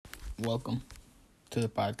Welcome to the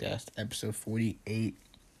podcast, episode 48.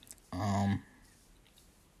 It's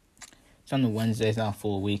on the Wednesday, it's not a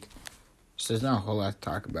full week, so there's not a whole lot to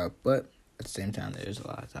talk about, but at the same time, there is a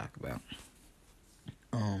lot to talk about.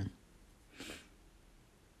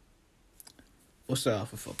 We'll start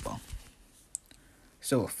off with football.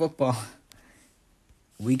 So, with football,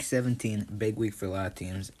 week 17, big week for a lot of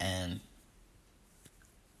teams, and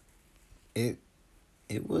it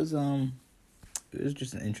was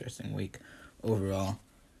just an interesting week overall.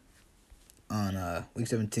 On week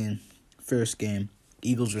 17, first game,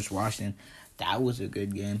 Eagles vs. Washington. That was a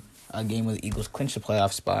good game. A game where the Eagles clinched the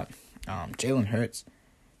playoff spot. Jalen Hurts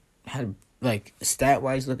had,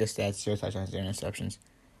 stat-wise, look at stats, 0 touchdowns, 0 interceptions,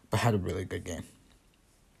 but had a really good game.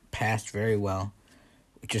 Passed very well.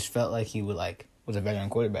 It just felt like he was a veteran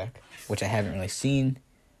quarterback, which I haven't really seen.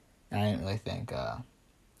 And I didn't really think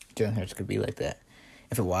Jalen Hurts could be like that.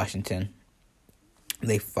 And for Washington,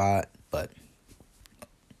 they fought, but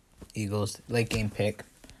Eagles, late game pick,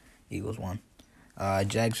 Eagles won.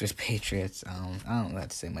 Jags vs. Patriots. I don't have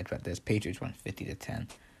to say much about this. Patriots won 50-10.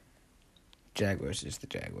 Jaguars is the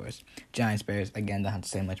Jaguars. Giants Bears, again, don't have to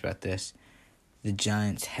say much about this. The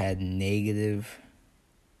Giants had negative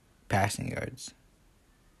passing yards.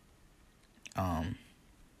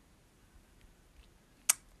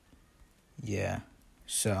 Yeah.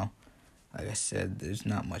 So, like I said, there's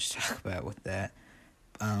not much to talk about with that.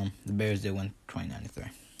 The Bears did win 29-3.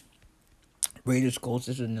 Raiders Colts,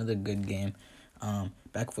 this was another good game.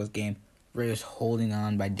 Back and forth game. Raiders holding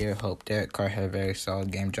on by dear hope. Derek Carr had a very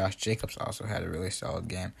solid game. Josh Jacobs also had a really solid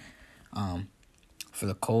game. For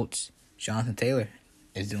the Colts, Jonathan Taylor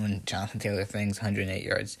is doing Jonathan Taylor things, 108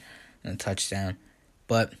 yards and a touchdown.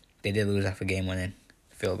 But they did lose off a game-winning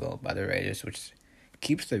field goal by the Raiders, which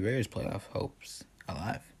keeps the Raiders' playoff hopes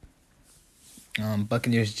alive.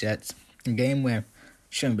 Buccaneers Jets, a game where it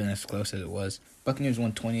shouldn't have been as close as it was. Buccaneers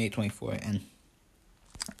won 28-24, and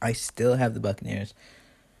I still have the Buccaneers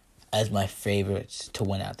as my favorites to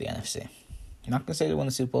win out the NFC. I'm not going to say they won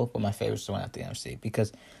the Super Bowl, but my favorites to win out the NFC,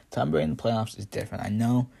 because Tom Brady in the playoffs is different. I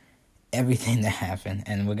know everything that happened,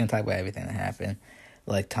 and we're going to talk about everything that happened.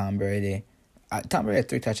 Like Tom Brady had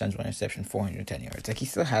 3 touchdowns, 1 interception, 410 yards. He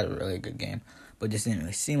still had a really good game, but it just didn't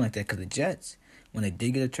really seem like that, because the Jets, when they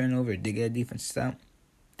did get a turnover, did get a defense stop,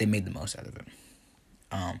 they made the most out of it.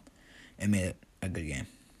 And made it a good game.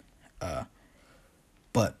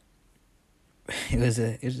 But it was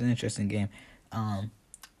an interesting game.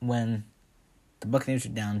 When the Buccaneers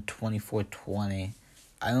were down 24-20,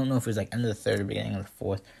 I don't know if it was end of the third or beginning of the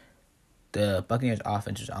fourth, the Buccaneers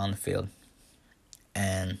offense was on the field.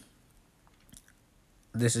 And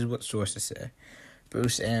this is what sources say.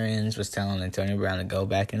 Bruce Arians was telling Antonio Brown to go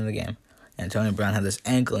back into the game. Antonio Brown had this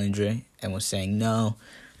ankle injury and was saying no.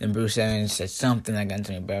 Then Bruce Arians said something that got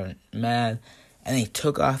Antonio Brown mad. And he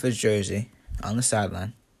took off his jersey on the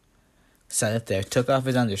sideline, sat up there, took off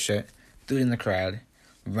his undershirt, threw it in the crowd,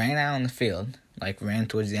 ran out on the field, ran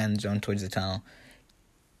towards the end zone, towards the tunnel,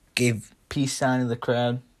 gave peace sign to the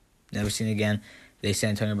crowd, never seen again. They say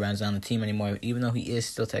Antonio Brown's not on the team anymore, even though he is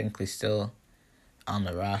still technically still on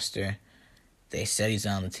the roster. They said he's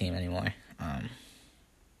not on the team anymore.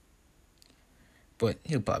 But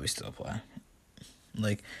he'll probably still play.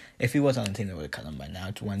 If he was on the team, they would have cut him by now.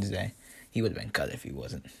 It's Wednesday. He would have been cut if he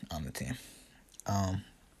wasn't on the team.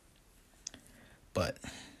 But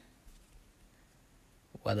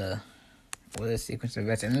what a sequence of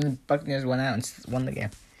events. And then the Buccaneers went out and won the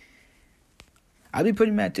game. I'd be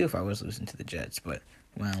pretty mad too if I was losing to the Jets, but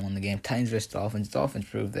when I won the game. Titans vs. Dolphins. Dolphins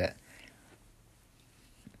proved that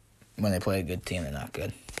when they play a good team, they're not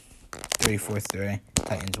good. 34-3.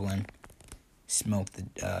 Titans win. Smoked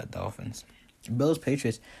the Dolphins. Bills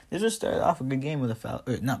Patriots. This was started off a good game with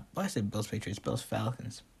Bills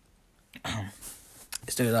Falcons. It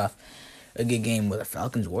started off a good game with the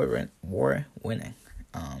Falcons were winning.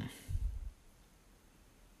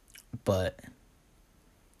 But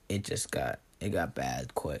it got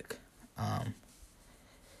bad quick.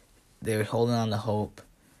 They were holding on to hope.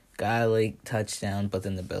 Got a late touchdown, but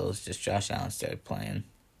then the Bills, Josh Allen started playing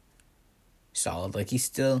solid. He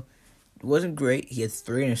still wasn't great. He had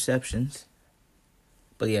 3 interceptions,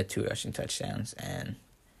 but he had 2 rushing touchdowns, and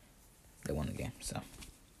they won the game. So,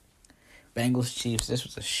 Bengals Chiefs. This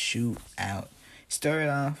was a shootout. Started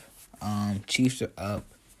off, Chiefs are up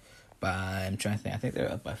by, I'm trying to think. I think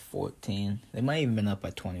they're up by 14. They might even been up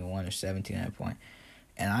by 21 or 17 at that point.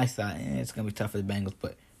 And I thought it's gonna be tough for the Bengals,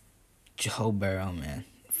 but Joe Burrow, man,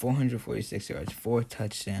 446 yards, 4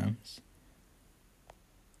 touchdowns.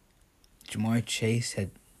 Jamar Chase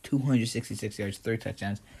had 266 yards, 3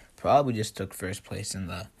 touchdowns. Probably just took first place in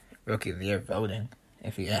the Rookie of the Year voting.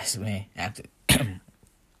 if you ask me, after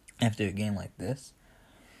after a game like this.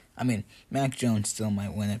 I mean, Mac Jones still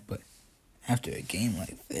might win it, but after a game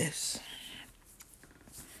like this,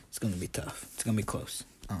 it's going to be tough. It's going to be close.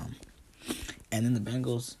 And then the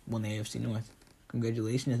Bengals won the AFC North.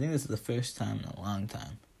 Congratulations. I think this is the first time in a long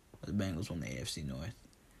time the Bengals won the AFC North,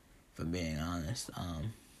 if I'm being honest.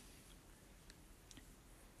 I'm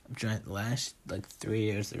trying, the last, 3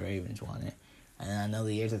 years the Ravens won it. And I know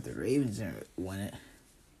the years that the Ravens won it,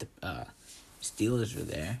 the Steelers were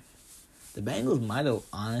there. The Bengals might have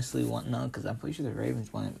honestly won, no, because I'm pretty sure the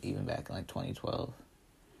Ravens won it even back in 2012.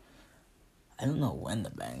 I don't know when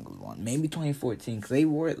the Bengals won. Maybe 2014, because I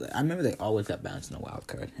remember they always got bounced in the wild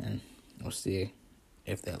card, and we'll see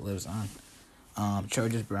if that lives on.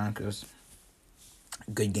 Chargers, Broncos,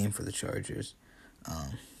 good game for the Chargers.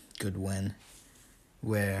 Good win,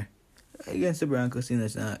 where against the Broncos team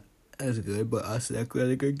that's not as good, but Austin Eckler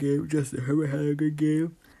had a good game. Justin Herbert had a good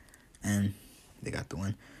game, and they got the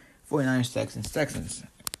win. 49ers, Texans.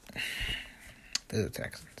 They're the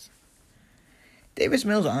Texans. Davis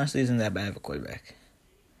Mills honestly isn't that bad of a quarterback,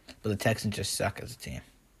 but the Texans just suck as a team.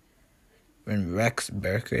 When Rex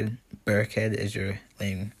Burkhead is your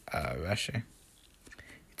leading rusher,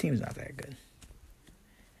 your team's not that good.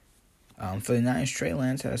 For the Niners, Trey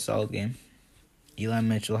Lance had a solid game. Eli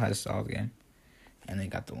Mitchell had a solid game, and they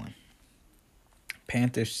got the win.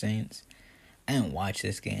 Panthers, Saints. I didn't watch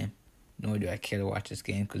this game, nor do I care to watch this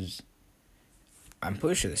game, because I'm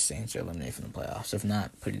pretty sure the Saints are eliminated from the playoffs. If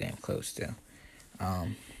not, pretty damn close, too.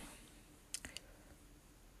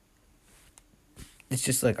 It's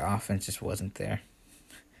just offense just wasn't there.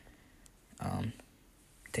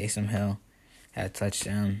 Taysom Hill had a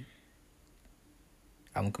touchdown.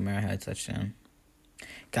 Alvin Kamara had a touchdown.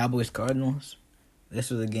 Cowboys, Cardinals.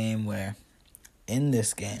 This was a game where, in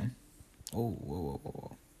this game,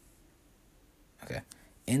 whoa. Okay.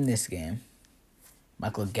 In this game,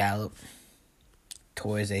 Michael Gallup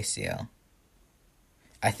tore his ACL.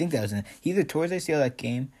 I think that was he either tore his ACL that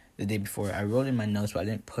game the day before. I wrote in my notes, but I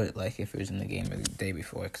didn't put if it was in the game or the day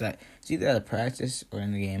before, because it's either out of practice or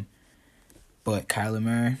in the game. But Kyler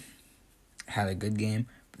Murray had a good game.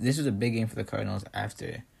 This was a big game for the Cardinals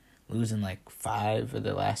after losing 5 of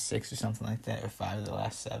the last 6 or something like that, or 5 of the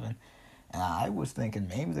last 7. And I was thinking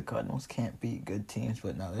maybe the Cardinals can't beat good teams,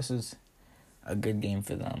 but no, this is a good game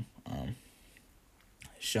for them,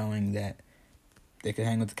 showing that they could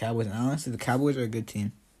hang with the Cowboys. And honestly, the Cowboys are a good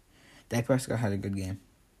team. Dak Prescott had a good game.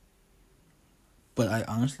 But I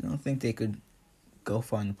honestly don't think they could go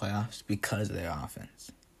far in the playoffs because of their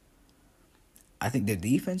offense. I think their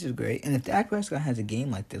defense is great. And if Dak Prescott has a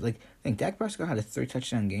game like this, I think Dak Prescott had a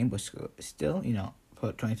 3-touchdown game, but still,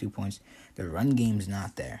 put 22 points. The run game's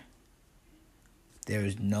not there. There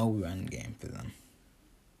is no run game for them.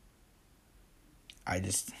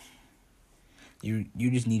 You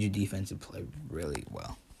just need your defense to play really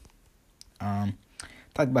well. Talk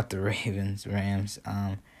about the Ravens, Rams.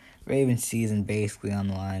 Ravens season basically on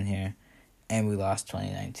the line here, and we lost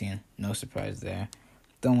 2019. No surprise there.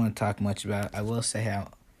 Don't want to talk much about it. I will say how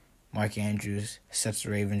Mark Andrews sets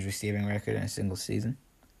the Ravens receiving record in a single season.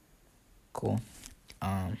 Cool.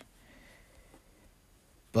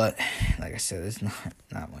 But like I said, there's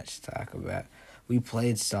not much to talk about. We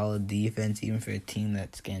played solid defense, even for a team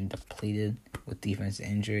that's getting depleted with defensive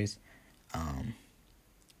injuries.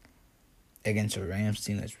 Against a Rams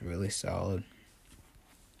team that's really solid.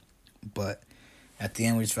 But at the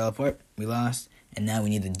end, we just fell apart. We lost. And now we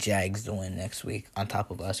need the Jags to win next week, on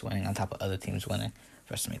top of us winning, on top of other teams winning,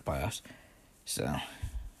 for us to make playoffs. So,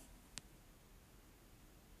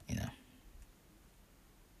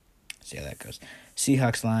 see how that goes.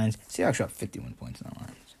 Seahawks, Lions. Seahawks dropped 51 points on the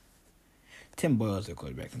Lions. Tim Boyle is their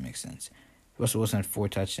quarterback. That makes sense. Russell Wilson had 4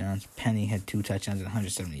 touchdowns. Penny had 2 touchdowns and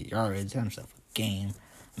 170 yards. Had himself a game.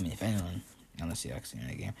 I mean, if anyone on the Seahawks in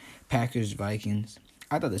that game. Packers, Vikings.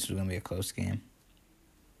 I thought this was going to be a close game.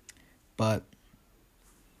 But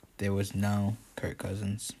there was no Kirk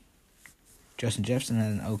Cousins. Justin Jefferson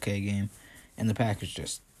had an okay game. And the Packers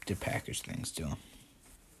just did Packers things to him.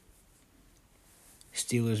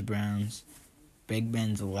 Steelers, Browns. Big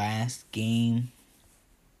Ben's last game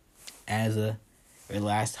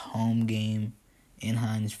last home game in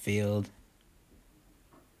Heinz Field.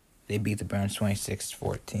 They beat the Browns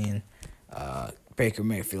 26-14. Baker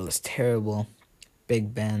Mayfield is terrible.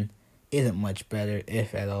 Big Ben isn't much better,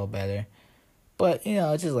 if at all better. But,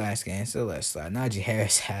 it's his last game, so let's slide. Najee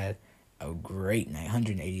Harris had a great night,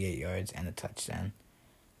 188 yards and a touchdown.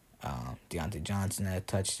 Deontay Johnson had a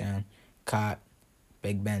touchdown. Caught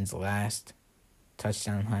Big Ben's last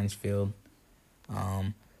touchdown in Heinz Field.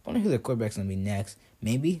 I wonder who the quarterback's going to be next.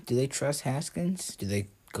 Maybe, do they trust Haskins? Do they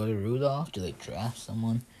go to Rudolph? Do they draft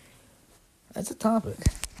someone? That's a topic.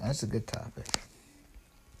 That's a good topic.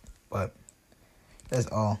 But that's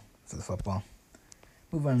all for the football.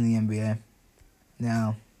 Move on to the NBA.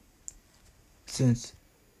 Now, since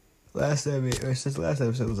last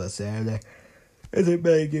episode was on Saturday, there's a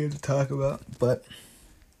many games to talk about. But,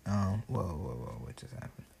 what just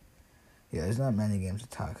happened? Yeah, there's not many games to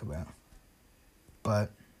talk about.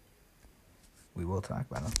 But we will talk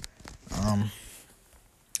about them.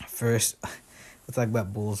 First, we'll talk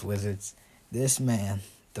about Bulls Wizards. This man,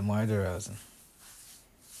 DeMar DeRozan,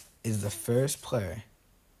 is the first player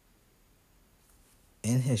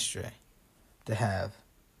in history to have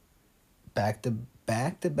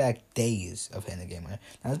back-to-back days of hitting a game winner.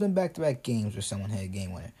 Now, there's been back-to-back games where someone hit a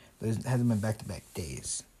game winner, but it hasn't been back-to-back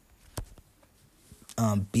days.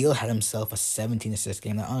 Beal had himself a 17-assist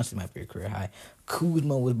game. That honestly might be a career high.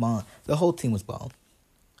 Kuzma was balling. The whole team was balling.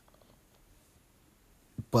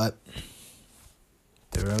 But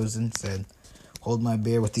DeRozan said, "Hold my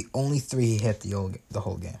beer," with the only three he hit the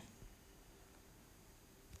whole game.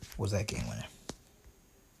 Was that game winner?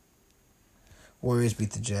 Warriors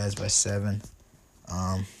beat the Jazz by 7.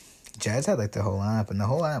 Jazz had the whole lineup, and the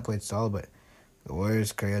whole lineup played solid, but the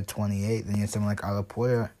Warriors carried 28. Then you had someone like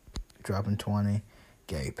Alapoya dropping 20.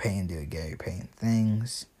 Gary Payton doing Gary Payton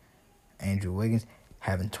things. Andrew Wiggins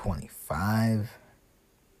having 25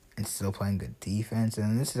 and still playing good defense.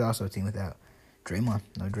 And this is also a team without Draymond.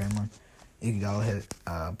 No Draymond. Iguodala hit,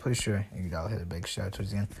 pretty sure Iguodala hit a big shot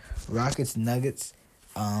towards the end. Rockets, Nuggets.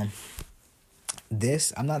 I'm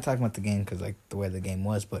not talking about the game because the way the game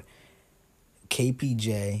was, but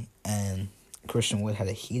KPJ and Christian Wood had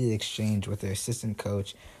a heated exchange with their assistant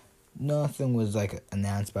coach. Nothing was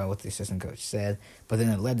announced about what the assistant coach said, but then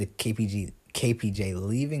it led to KPJ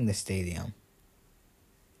leaving the stadium,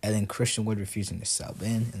 and then Christian Wood refusing to sub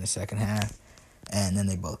in the second half, and then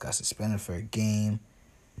they both got suspended for a game.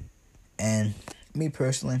 And me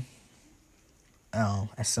personally,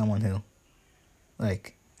 as someone who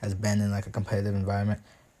has been in a competitive environment,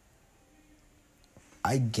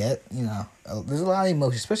 I get, there's a lot of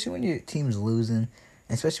emotion, especially when your team's losing,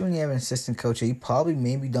 and especially when you have an assistant coach that you probably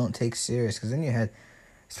maybe don't take serious, because in your head,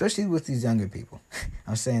 especially with these younger people,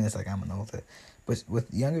 I'm saying this like I'm an old head, but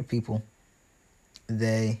with younger people,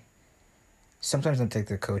 they sometimes don't take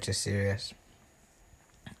their coach as serious.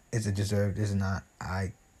 Is it deserved? Is it not?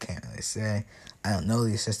 I can't really say. I don't know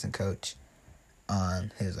the assistant coach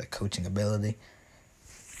on his coaching ability,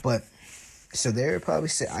 but so they're probably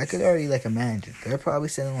I could already imagine they're probably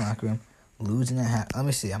sitting in the locker room losing at half. Let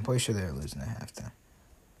me see. I'm pretty sure they were losing at halftime.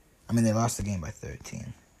 I mean, they lost the game by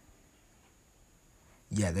 13.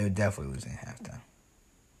 Yeah, they were definitely losing at halftime.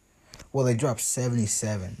 Well, they dropped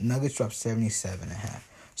 77. Nuggets dropped 77 at half.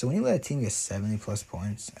 So when you let a team get 70-plus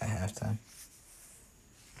points at halftime,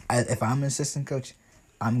 if I'm an assistant coach,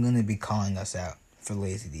 I'm going to be calling us out for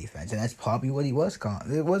lazy defense. And that's probably what he was calling.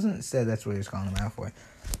 It wasn't said that's what he was calling them out for.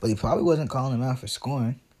 But he probably wasn't calling them out for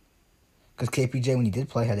scoring. Because KPJ, when he did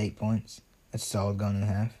play, had 8 points. That's solid going in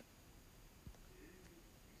half.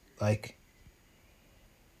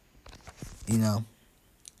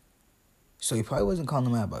 So he probably wasn't calling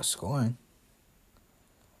them out about scoring.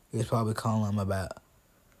 He was probably calling them about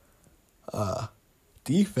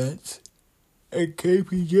defense. And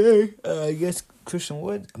KPJ, I guess Christian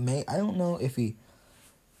Wood, I don't know if he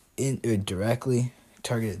directly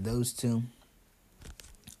targeted those two,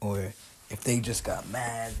 or if they just got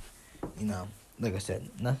mad. Like I said,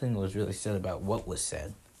 nothing was really said about what was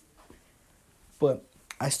said. But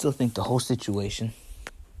I still think the whole situation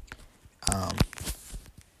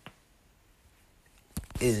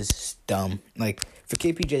is dumb. For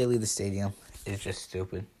KPJ to leave the stadium is just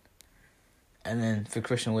stupid. And then for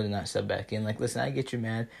Christian Wood to not sub back in, listen, I get you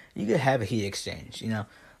mad. You could have a heat exchange,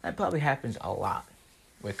 That probably happens a lot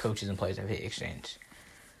where coaches and players have heat exchange.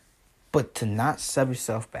 But to not sub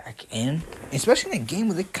yourself back in, especially in a game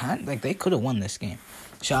where they could have won this game.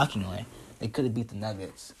 Shockingly, they could have beat the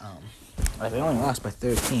Nuggets. They only lost by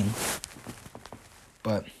 13.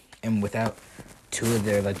 But, and without two of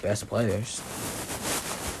their, best players.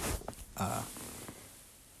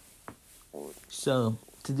 So,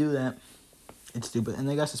 to do that, it's stupid. And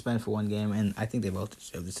they got suspended for one game, and I think they both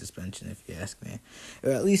deserve the suspension, if you ask me.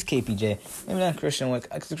 Or at least KPJ. Maybe not Christian Wood,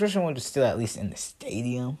 because Christian Wood was still at least in the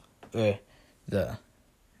stadium. Or could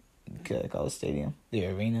I call it stadium? The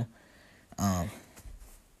arena.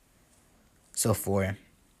 So for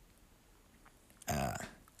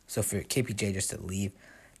KPJ just to leave,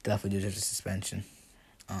 definitely deserves a suspension.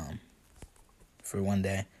 For one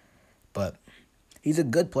day. But he's a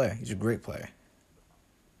good player. He's a great player.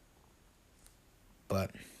 but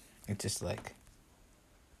it's just like,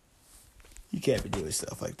 you can't be doing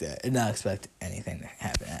stuff like that and not expect anything to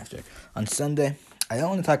happen after. On Sunday, I don't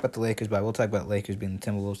want to talk about the Lakers, but I will talk about Lakers beating the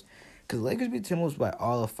Timberwolves. Because the Lakers beat the Timberwolves by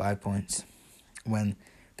all of 5 points when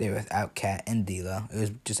they were without Cat and D'Lo. It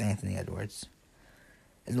was just Anthony Edwards.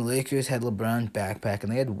 And the Lakers had LeBron backpack,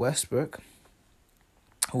 and they had Westbrook,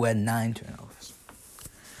 who had 9 turnovers.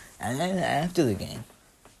 And then after the game,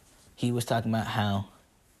 he was talking about how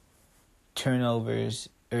turnovers,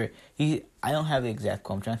 I don't have the exact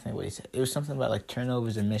quote, I'm trying to think what he said. It was something about like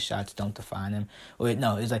turnovers and missed shots don't define him. Or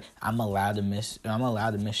no, it was like I'm allowed to miss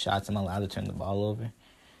shots, I'm allowed to turn the ball over.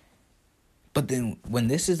 But then when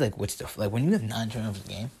this is like what's like when you have 9 turnovers a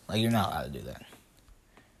game, like you're not allowed to do that.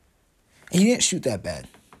 And he didn't shoot that bad.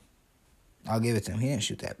 I'll give it to him. He didn't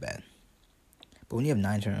shoot that bad. But when you have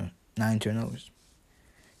 9 turnovers,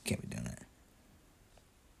 you can't be doing that.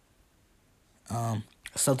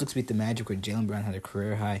 Celtics beat the Magic where Jaylen Brown had a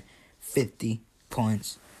career-high 50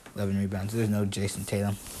 points, 11 rebounds. There's no Jason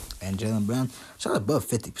Tatum. And Jaylen Brown shot above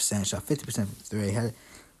 50%, shot 50% from 3.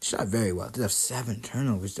 Shot very well. Did have 7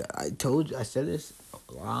 turnovers. I said this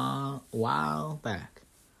a while back.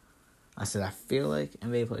 I said, I feel like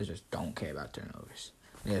NBA players just don't care about turnovers.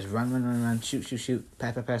 They just run, shoot,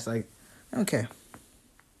 pass, like, they don't care.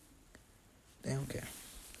 They don't care.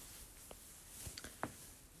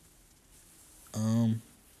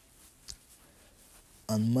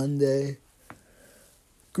 On Monday,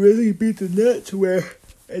 Grizzlies beat the Nets where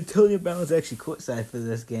Antonio Brown was actually courtside for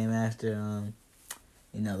this game after,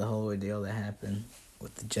 the whole ordeal that happened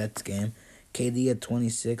with the Jets game. KD had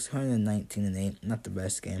 26, 119 and 8. Not the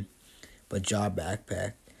best game, but Ja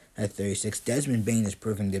backpack at 36. Desmond Bane is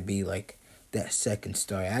proving to be like that second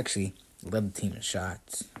star. Actually led the team in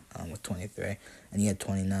shots with 23, and he had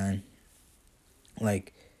 29.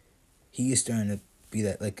 Like, he is starting to be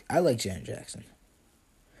that. Like, I like Jaren Jackson.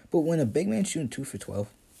 But when a big man shooting 2 for 12,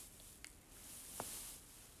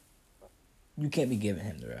 you can't be giving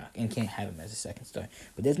him the rock and can't have him as a second star.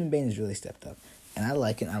 But Desmond Bane has really stepped up. And I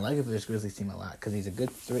like it. I like it for this Grizzlies team a lot because he's a good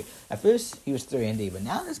 3. At first, he was 3-and-D, but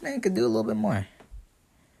now this man could do a little bit more.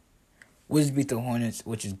 Wizards beat the Hornets,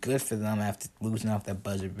 which is good for them after losing off that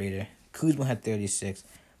buzzer beater. Kuzma had 36.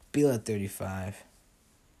 Beal had 35.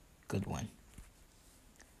 Good win.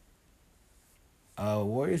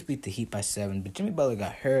 Warriors beat the Heat by 7, but Jimmy Butler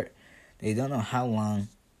got hurt. They don't know how long.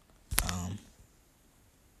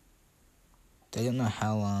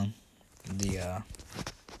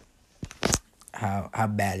 How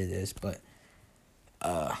bad it is, but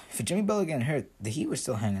for Jimmy Butler getting hurt, the Heat were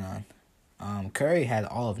still hanging on. Curry had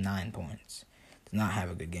all of 9 points. Did not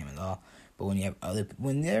have a good game at all. But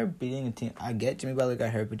when they're beating a team, I get Jimmy Butler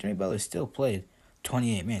got hurt, but Jimmy Butler still played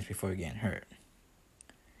 28 minutes before getting hurt.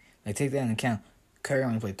 Like, take that into account. Curry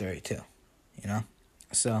only played 32,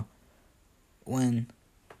 So, when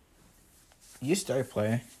your star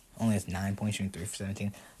player only has 9 points, shooting 3 for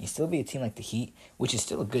 17, you still beat a team like the Heat, which is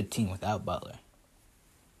still a good team without Butler.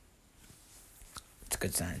 It's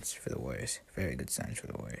good signs for the Warriors. Very good signs for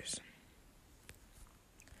the Warriors.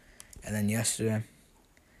 And then yesterday,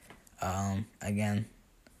 again,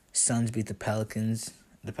 Suns beat the Pelicans.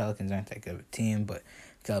 The Pelicans aren't that good of a team, but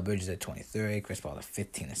Mikal Bridges at 23, Chris Paul a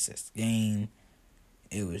 15-assist game.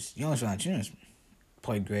 It was Jonas Valanciunas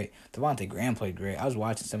played great. Devontae Graham played great. I was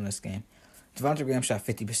watching some of this game. Devontae Graham shot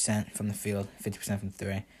 50% from the field, 50% from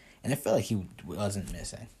 3, and it felt like he wasn't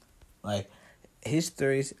missing. Like, his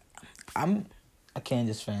threes, I'm a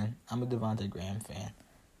Kansas fan. I'm a Devontae Graham fan.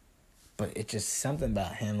 But it's just something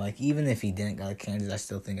about him. Like, even if he didn't go to Kansas, I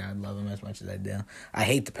still think I'd love him as much as I do. I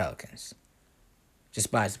hate the Pelicans.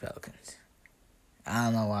 Despise the Pelicans. I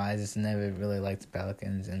don't know why. I just never really liked the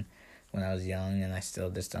Pelicans and when I was young, and I still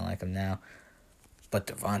just don't like them now. But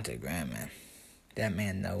Devontae Graham, man. That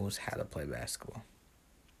man knows how to play basketball.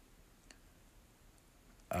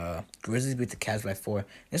 Grizzlies beat the Cavs by 4.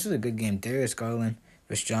 This was a good game. Darius Garland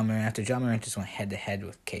versus John Morant. After John Morant just went head-to-head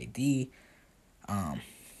with KD.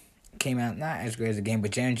 Came out not as great as a game,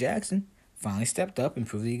 but Jaren Jackson finally stepped up and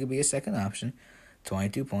proved that he could be a second option.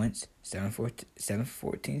 22 points, 7 for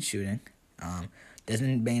 14 shooting.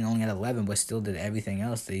 Desmond Bane only had 11, but still did everything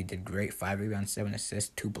else. He did great. 5 rebounds, 7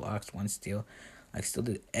 assists, 2 blocks, 1 steal. Like, still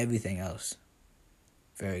did everything else.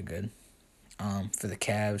 Very good. For the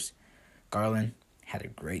Cavs, Garland had a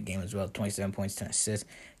great game as well. 27 points, 10 assists.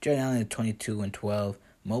 Jordan Allen had 22 and 12.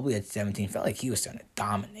 Mobley had 17. Felt like he was starting to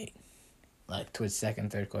dominate. Like, towards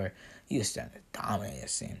second, third quarter, he was starting to dominate the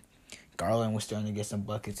scene. Garland was starting to get some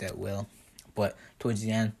buckets at will. But towards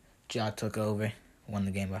the end, Ja took over, won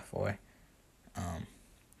the game by 4.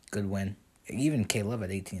 Good win Even K-Love at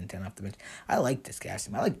 18-10 off the bench. I like this Cavs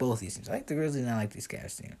team. I like both these teams. I like the Grizzlies and I like these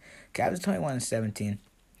Cavs team. Cavs are 21-17.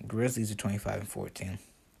 Grizzlies are 25-14.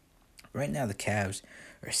 Right now, the Cavs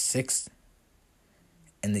are 6th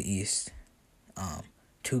in the East,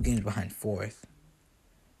 2 games behind 4th.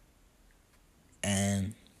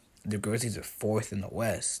 And the Grizzlies are 4th in the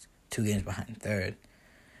West, 2 games behind 3rd.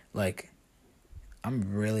 Like,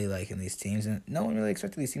 I'm really liking these teams, and no one really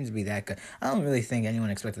expected these teams to be that good. I don't really think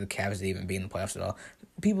anyone expected the Cavs to even be in the playoffs at all.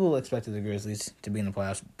 People expected the Grizzlies to be in the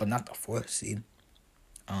playoffs, but not the 4th seed.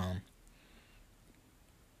 But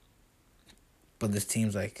there's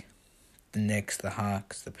teams like the Knicks, the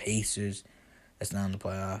Hawks, the Pacers, that's not in the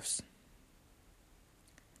playoffs.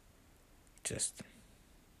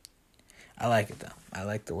 I like it, though. I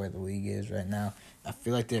like the way the league is right now. I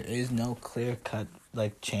feel like there is no clear-cut,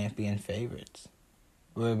 champion favorites.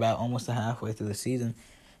 We're about almost halfway through the season,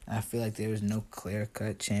 and I feel like there is no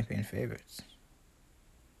clear-cut champion favorites.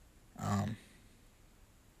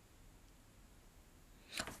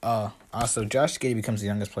 Also, Josh Giddey becomes the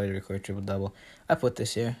youngest player to record a triple-double. I put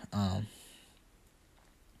this here,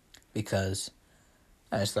 because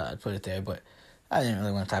I just thought I'd put it there, but I didn't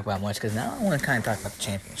really want to talk about much, because now I want to kind of talk about the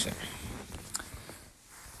championship.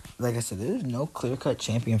 Like I said, there's no clear-cut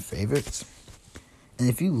champion favorites. And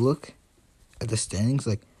if you look at the standings,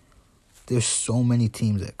 there's so many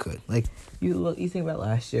teams that could. You think about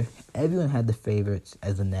last year, everyone had the favorites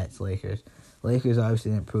as the Nets, Lakers. Lakers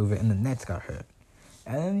obviously didn't prove it, and the Nets got hurt.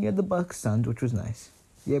 And then you had the Bucks, Suns, which was nice.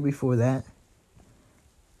 The year before that,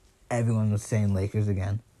 everyone was saying Lakers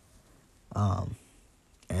again.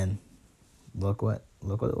 And look what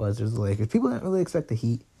it was. It was the Lakers. People didn't really expect the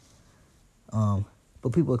Heat.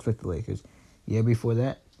 But people expect the Lakers. The year before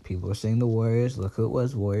that, people were saying the Warriors. Look who it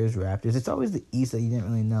was, Warriors, Raptors. It's always the East that you didn't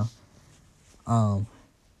really know.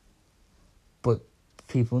 But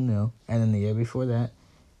people knew. And then the year before that,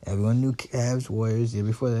 everyone knew Cavs, Warriors. The year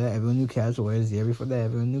before that, everyone knew Cavs, Warriors. The year before that,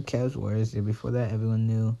 everyone knew Cavs, Warriors. The year before that, everyone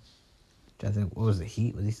knew... I think, what was the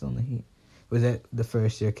Heat? Was he still in the Heat? Was that the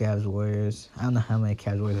first year Cavs, Warriors? I don't know how many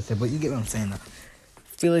Cavs, Warriors I said, but you get what I'm saying, though.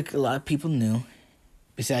 I feel like a lot of people knew,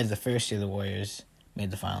 besides the first year the Warriors made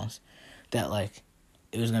the finals, that,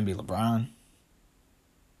 it was going to be LeBron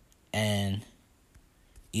and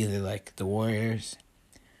either, the Warriors,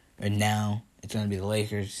 or now it's going to be the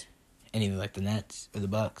Lakers and either, the Nets or the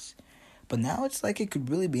Bucks. But now it's it could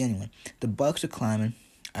really be anyone. The Bucks are climbing.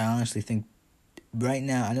 I honestly think right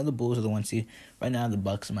now, I know the Bulls are the 1 seed. Right now, the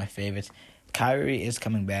Bucks are my favorites. Kyrie is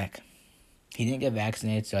coming back. He didn't get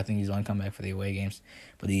vaccinated, so I think he's only coming back for the away games.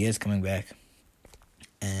 But he is coming back.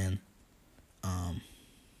 And,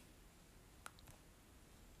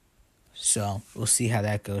 so we'll see how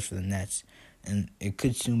that goes for the Nets. And it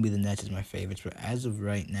could soon be the Nets as my favorites. But as of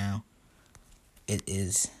right now, it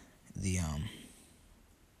is the,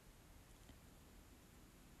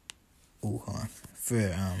 hold on.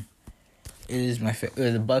 It is my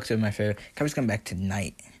favorite. The Bucks are my favorite. Kyrie's coming back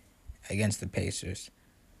tonight against the Pacers.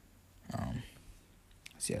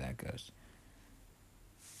 See how that goes.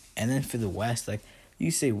 And then for the West,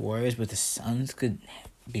 you say Warriors, but the Suns could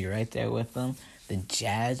be right there with them. The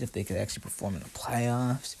Jazz, if they could actually perform in the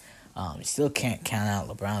playoffs. You still can't count out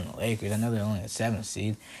LeBron and the Lakers. I know they're only a 7th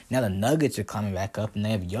seed. Now the Nuggets are climbing back up, and they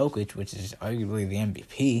have Jokic, which is arguably the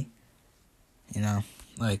MVP.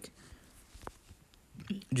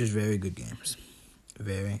 Just very good games.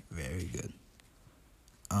 Very, very good.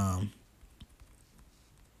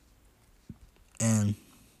 And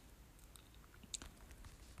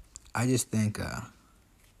I just think,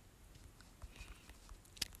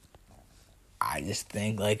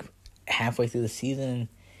 halfway through the season,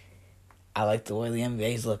 I like the way the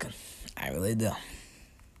NBA is looking. I really do.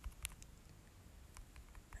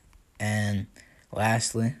 And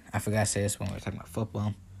lastly, I forgot to say this when we were talking about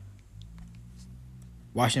football.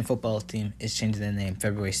 Washington football team is changing their name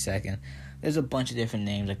February 2nd. There's a bunch of different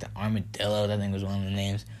names, the Armadillos, I think was one of the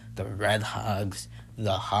names. The Red Hogs,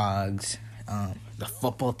 the Hogs. The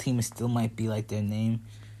football team still might be their name.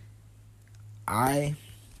 I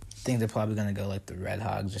think they're probably going to go the Red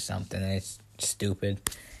Hogs or something. It's stupid,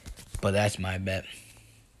 but that's my bet.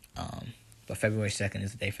 But February 2nd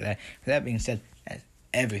is the day for that. For that being said, that's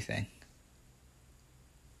everything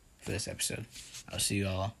for this episode. I'll see you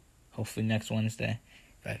all hopefully next Wednesday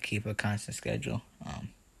if I keep a constant schedule.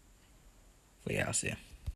 But yeah, I'll see you.